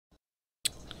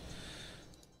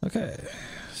Okay,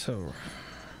 so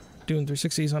doing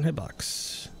 360s on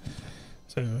Hitbox.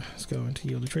 So let's go into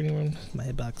Yoda training room. My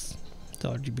Hitbox.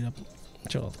 Tell RGB up.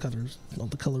 Show all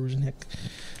the colors and heck.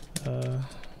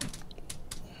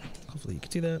 Hopefully you can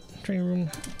see that. Training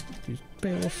room. Use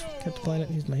Beowulf. Captain Planet.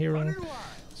 He's my hero.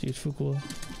 Let's use Fukul.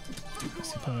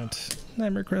 Let's opponent.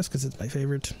 Nightmare Crest because it's my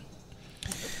favorite.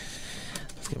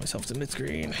 Let's get myself to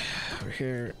mid-screen. Over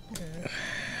here.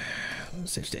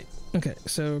 Save state. Okay,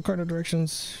 so cardinal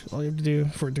directions. All you have to do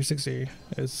for 360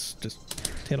 is just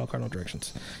hit all cardinal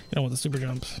directions. You know, with the super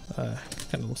jump, kind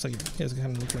of looks like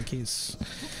he's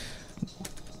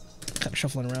kind of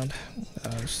shuffling around.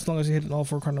 As long as you hit all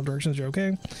 4 cardinal directions, you're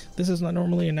okay. This is not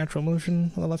normally a natural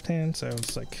motion on the left hand, so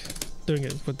it's like doing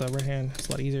it with the right hand. It's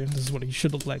a lot easier. This is what it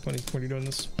should look like when you're doing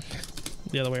this.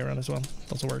 The other way around as well. It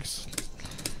also works.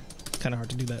 It's kind of hard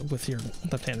to do that with your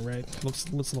left hand, right? It looks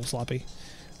a little sloppy.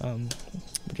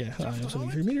 But yeah, I also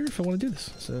need 3 meter if I want to do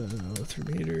this. So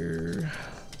 3 meter.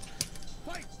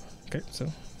 Okay,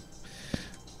 so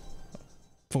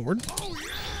forward.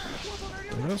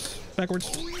 There it goes. Backwards.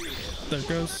 There it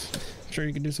goes. I'm sure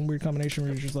you can do some weird combination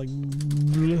where you're just like,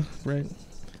 right,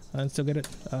 and still get it.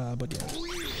 But yeah,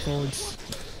 forwards,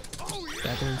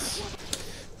 backwards.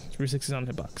 360s on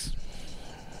Hitbox.